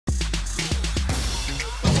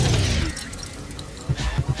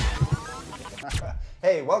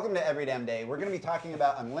Hey, welcome to Every Damn Day. We're going to be talking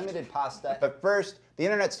about unlimited pasta. But first, the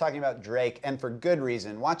internet's talking about Drake, and for good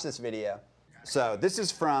reason. Watch this video. So this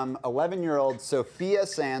is from 11-year-old Sophia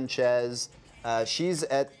Sanchez. She's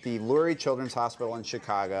at the Lurie Children's Hospital in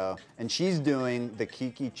Chicago, and she's doing the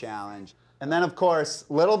Kiki Challenge. And then, of course,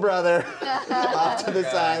 little brother off to the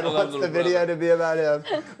side wants the video to be about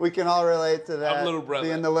him. We can all relate to that, little brother.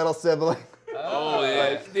 being the little sibling. Oh,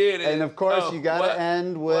 yeah. Did it. And of course, you gotta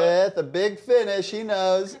end with a big finish. He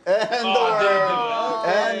knows. And the word.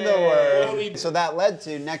 And the word. So that led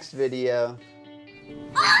to next video. Oh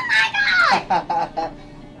my God!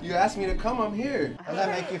 You asked me to come. I'm here. Does that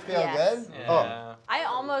make you feel Yes. good? Yeah. Oh. I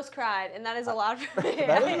almost cried, and that is a lot for me.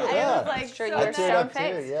 That is, yeah. I was like, Sure, so you I had teared stone up too,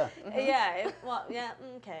 face. yeah. Yeah, well, yeah,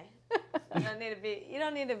 okay. You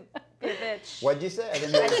don't need to be a bitch. What'd you say? I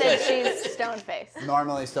didn't I know. said she's stone-faced.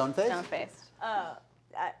 Normally stone-faced? Stone-faced. Oh,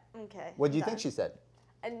 okay. What'd you think she said?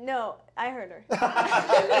 No, I heard her. But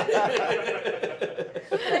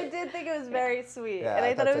I did think it was very sweet, Yeah, and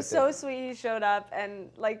I thought it was so so too. sweet he showed up, and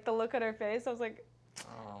like the look on her face, I was like,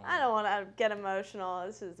 I don't want to get emotional.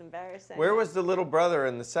 This is embarrassing. Where was the little brother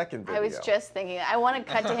in the second video? I was just thinking, I want to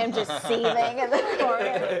cut to him just seething in the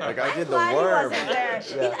corner. Like I did the Glad he worm. wasn't there.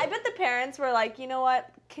 Yeah. I bet the parents were like, you know what?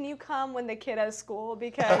 Can you come when the kid has school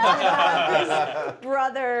because you have this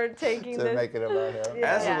brother taking To this. make it about him.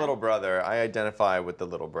 Yeah. As a little brother, I identify with the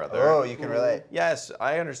little brother. Oh, you can relate. Yes,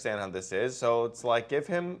 I understand how this is. So it's like give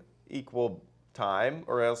him equal time,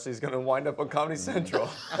 or else he's gonna wind up on Comedy Central.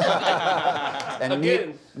 And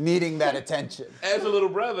Again. needing that attention. As a little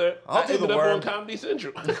brother, I'll I do ended the up worm. on Comedy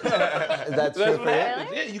Central. That's true That's for what you? happens.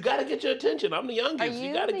 Yeah, you gotta get your attention. I'm the youngest. Are you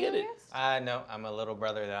you gotta the get it. youngest? No, I'm a little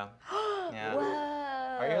brother though. Yeah. Whoa.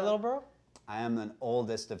 Are you a little bro? I am an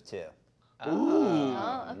oldest of two.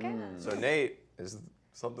 Oh, okay. So Nate, is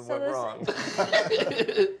something So went this-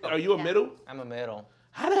 wrong? Are you a middle? I'm a middle.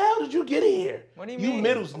 How the hell did you get here? What do you You mean?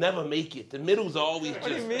 middles never make it. The middles are always do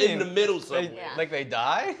you just mean? in the middle somewhere. They, Yeah. Like they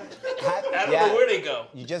die? I don't know where they go.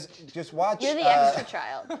 You just watch You're the extra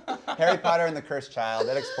child. Harry Potter and the Cursed Child.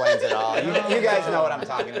 That explains it all. You guys know what I'm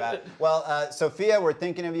talking about. Well, Sophia, we're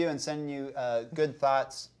thinking of you and sending you good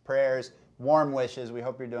thoughts, prayers, warm wishes. We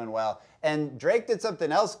hope you're doing well. And Drake did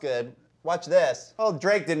something else good. Watch this. Well,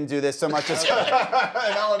 Drake didn't do this so much as in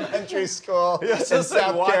elementary school in South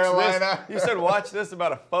Carolina. You said watch this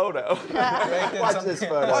about a photo. Watch this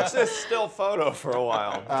photo. Watch this still photo for a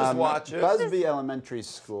while. Just watch it. Busby Elementary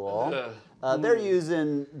School. They're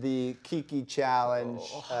using the Kiki Challenge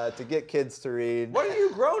to get kids to read. What are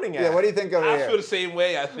you groaning at? Yeah, what do you think over I here? feel the same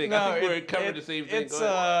way, I think. I think we're covering the same thing. It's Go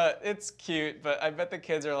ahead. it's cute, but I bet the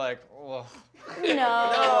kids are like, whoa. No.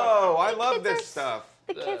 No, I love kids are this stuff.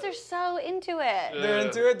 The kids are so into it. They're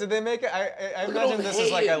into it. Did they make it? I Look at imagine those this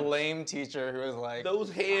is like a hands. lame teacher who was like,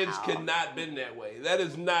 Those hands could not been that way. That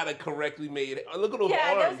is not a correctly made. Look at those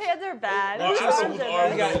Yeah, arms. those hands are bad. I Those don't know arms whose are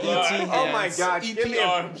arms bad. got those are. ET Oh my hands. God! Give me ET a,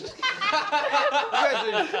 arms. you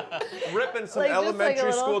guys are ripping some Like, just like a elementary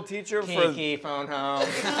little- school teacher for. Kiki, phone home.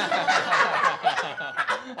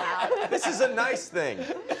 This is a nice thing.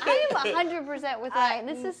 I am 100% with Ryan.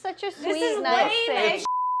 This is such a sweet, is nice lame. thing.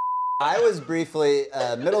 I was briefly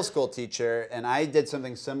a middle school teacher, and I did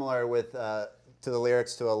something similar with to the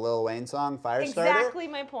lyrics to a Lil Wayne song, Firestarter. Exactly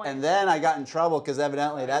my point. And then I got in trouble because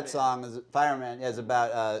evidently that song, Fireman, is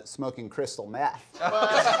about smoking crystal meth,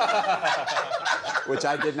 which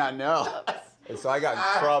I did not know. And so I got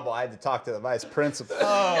in trouble. I had to talk to the vice principal.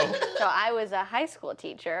 So I was a high school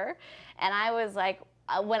teacher, and I was like,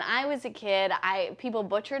 when I was a kid, people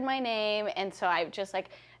butchered my name, and so I just like,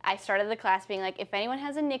 I started the class being like, if anyone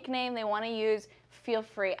has a nickname they want to use, feel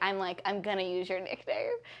free. I'm like, I'm gonna use your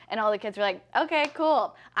nickname. And all the kids were like, okay,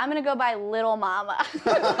 cool. I'm gonna go by Little Mama.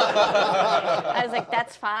 I was like,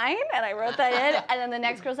 that's fine. And I wrote that in. And then the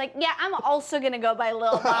next girl was like, yeah, I'm also gonna go by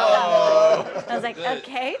Little Mama. I was like,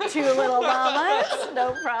 okay, 2 Little Mamas,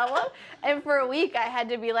 no problem. And for a week I had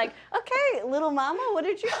to be like, okay, Little Mama, what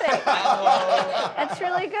did you think? That's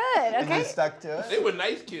really good. And Okay. you stuck to it? They were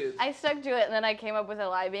nice kids. I stuck to it, and then I came up with a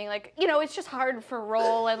lie being like, you know, it's just hard for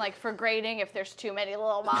roll and like for grading if there's too many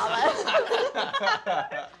Little Mamas.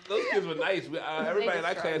 Those kids were nice. Everybody in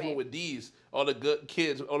our destroyed class me. went with D's. All the good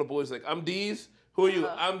kids, all the boys like, I'm D's. Who are you?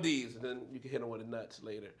 I'm D's. And then you can hit them with the nuts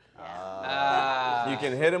later. You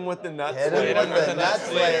can hit him with the nuts Hit him later. with the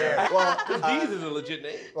nuts later. Well, D's is a legit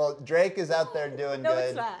name. well, Drake is out there doing No, good.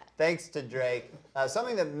 it's not. Thanks to Drake.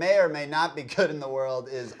 Something that may or may not be good in the world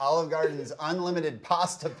is Olive Garden's unlimited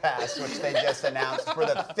pasta pass, which they just announced for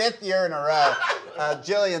the 5th year in a row.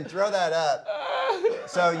 Jillian, throw that up.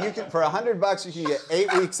 So you can, for $100, you can get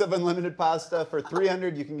 8 weeks of unlimited pasta. For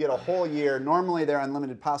 $300, you can get a whole year. Normally, their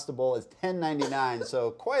unlimited pasta bowl is $10.99,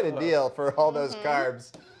 so quite a deal for all those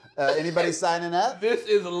carbs. Anybody signing up? This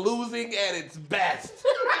is losing at its best.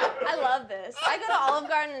 I love this. I go to Olive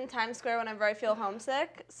Garden in Times Square whenever I feel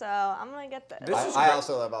homesick, so I'm gonna get this. I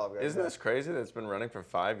also love Olive Garden. Isn't this crazy that it's been running for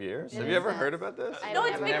 5 years? Have you ever heard about this? No,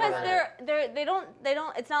 it's because they don't.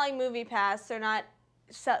 It's not like Movie Pass. They're not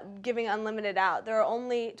giving unlimited out. There are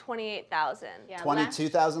only 28,000. Yeah,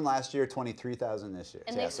 22,000 last year, 23,000 this year.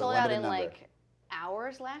 And Yeah, they so sold out limited in number. like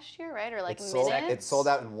hours last year, right? Or like It minutes? sold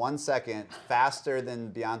out in 1 second, faster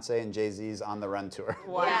than Beyonce and Jay-Z's On the Run tour.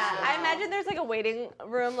 Wow. Yeah, I imagine there's like a waiting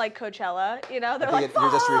room like Coachella. You know, they're I like, think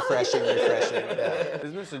you're just refreshing. Yeah.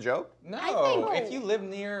 Isn't this a joke? No, think- if you live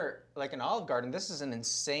near like an Olive Garden, this is an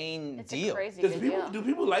insane It's deal. a crazy Does good people, deal. do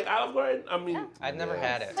people like Olive Garden? I mean, I've never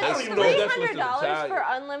had it. I don't even know if that's what's $300 for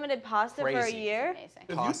Italian. unlimited pasta for a Crazy. year. Amazing.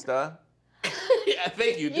 Pasta. Yeah,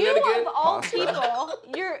 thank you. Do You that again. of all Pasta.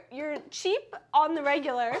 people, you're cheap on the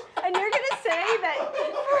regular, and you're gonna say that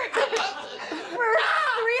for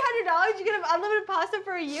 $300 you can have unlimited pasta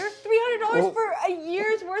for a year? $300 Well- for a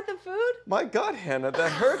year's worth of food? My God, Hannah,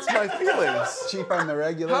 that hurts my feelings. Cheap on the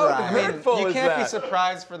regular How ride. hurtful You is can't be that?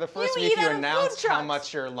 surprised for the first You week eat you out of food announced how trucks.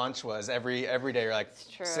 much your lunch was. Every day you're like,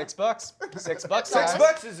 true. $6? $6, $6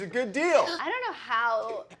 guys? is a good deal. I don't know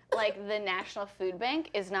how, like, the National Food Bank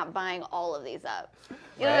is not buying all of these up.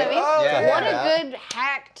 You know what I mean? Oh, Yeah. What yeah. a good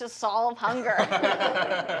hack to solve hunger.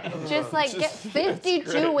 Just like get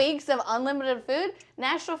 52 weeks of unlimited food.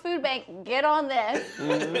 National Food Bank, get on this.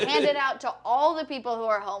 Hand it out to all the people who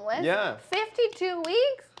are homeless. Yeah. 52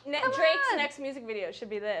 weeks? Come Drake's on. next music video should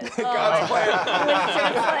be this. God's plan.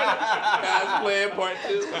 Just like, Guys playing part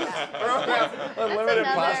 2. Unlimited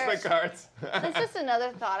another- pasta carts. That's just another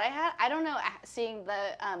thought I had. I don't know, seeing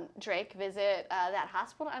the Drake visit that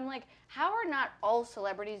hospital, I'm like, how are not all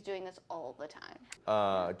celebrities doing this all the time?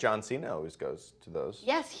 John Cena always goes to those.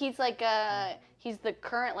 Yes, he's like he's the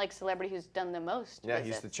current like celebrity who's done the most. Yeah,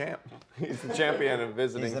 he's visits. the champ. He's the champion of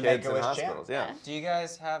visiting He's the kids in Make-A-Wish hospitals. champ. Yeah. Do you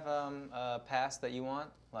guys have a pass that you want?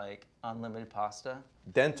 Like unlimited pasta?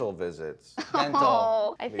 Dental visits. Dental.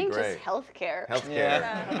 Oh, I Be think great. just healthcare. Healthcare.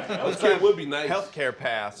 Yeah. Healthcare would be nice. Healthcare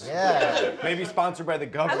pass. Yeah. Maybe sponsored by the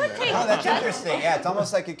government. take- Oh, that's interesting. Yeah, it's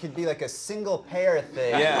almost like it could be like a single payer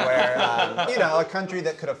thing Yeah. where, you know, a country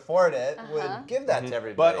that could afford it would give that to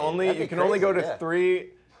everybody. But only That'd be you can only go crazy, to yeah.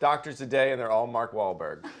 3 doctors a day, and they're all Mark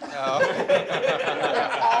Wahlberg. To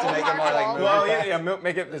make it more like movie Well, pass. yeah,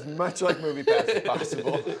 make it as much like Movie Pass as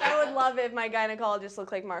possible. I would love if my gynecologist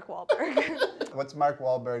looked like Mark Wahlberg. What's Mark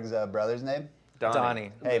Wahlberg's brother's name?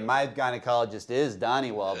 Donnie. Hey, my gynecologist is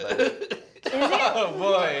Donnie Wahlberg. Oh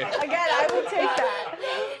boy. Again, I would take that.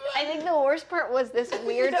 I think the worst part was this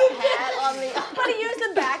weird pat on the. But he used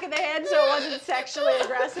the back of the hand so it wasn't sexually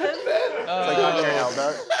aggressive. Like on your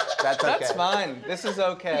elbow. That's okay. That's fine. This is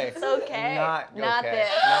okay. It's okay. Not okay. Not this.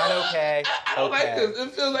 Not okay. I don't like Okay. this.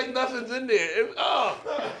 It feels like nothing's in there.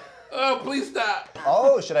 Oh, please stop.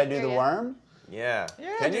 Oh, should I do the There you go. worm? Yeah.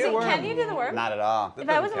 Can you? Can you do the worm? Not at all. If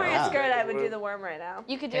I wasn't wearing a count. skirt, I would do the worm right now.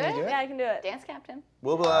 You could do Can it? you do it? Yeah, I can do it. Dance captain.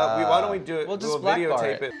 We'll, why don't we do it? We'll just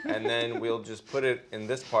videotape blackbar it, and then we'll just put it in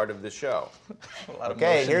this part of the show. A lot of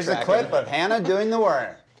Okay, motion here's a tracking. clip of Hannah doing the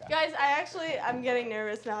worm. Guys, I'm getting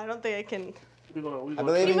nervous now. I don't think I can. We're gonna, I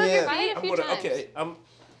believe in Move your you. feet a I'm few gonna, times. okay,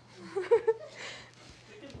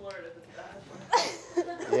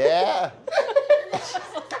 Yeah.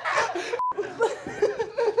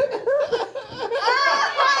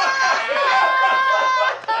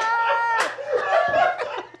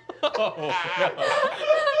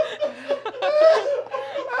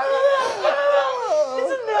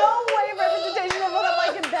 This is no way representation of what I'm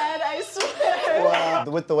like in bed, I swear.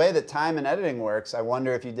 Well, with the way that time and editing works, I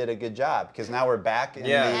wonder if you did a good job because now we're back in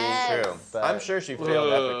Yeah, the. Yes. true. But- I'm sure she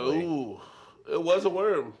failed epically. ooh, it was a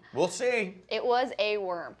worm. We'll see. It was a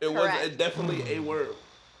worm. It Correct. was definitely a worm.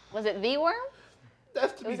 Was it the worm?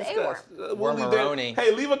 That's to be was a discussed. We'll leave that- Wormaroni.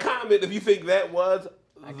 Hey, leave a comment if you think that was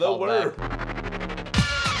the call worm. back.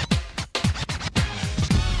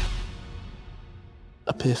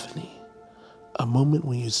 Epiphany, a moment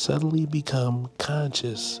when you suddenly become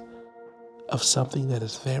conscious of something that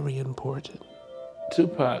is very important.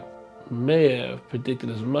 Tupac may have predicted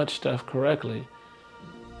as much stuff correctly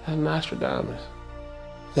as Nostradamus.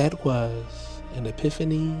 That was an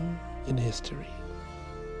epiphany in history.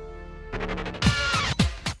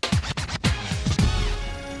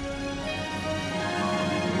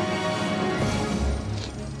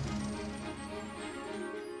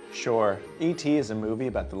 Sure, E.T. is a movie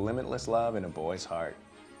about the limitless love in a boy's heart,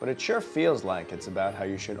 but it sure feels like it's about how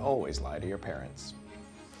you should always lie to your parents.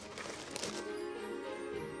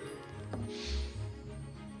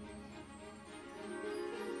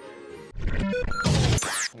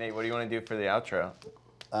 Nate, what do you want to do for the outro?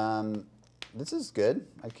 This is good.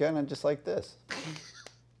 I kind of just like this.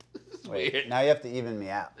 Wait, Weird. now you have to even me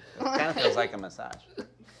out. Kind of feels like a massage.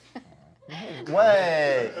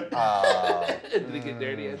 Wait. Did it get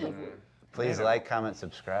dirty? I don't know. Please like, comment,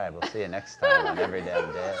 subscribe. We'll see you next time on Every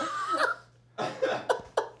Damn Day.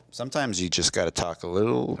 Sometimes you just got to talk a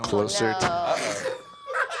little closer to.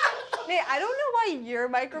 Nate, I don't know why your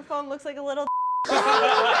microphone looks like a little.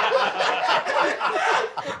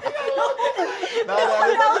 No,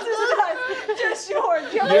 What else is that? Just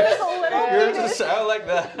yours. Yours is a little. Yours just sound like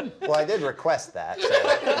that. well, I did request that, so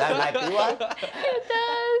that might be why. It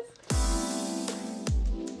does.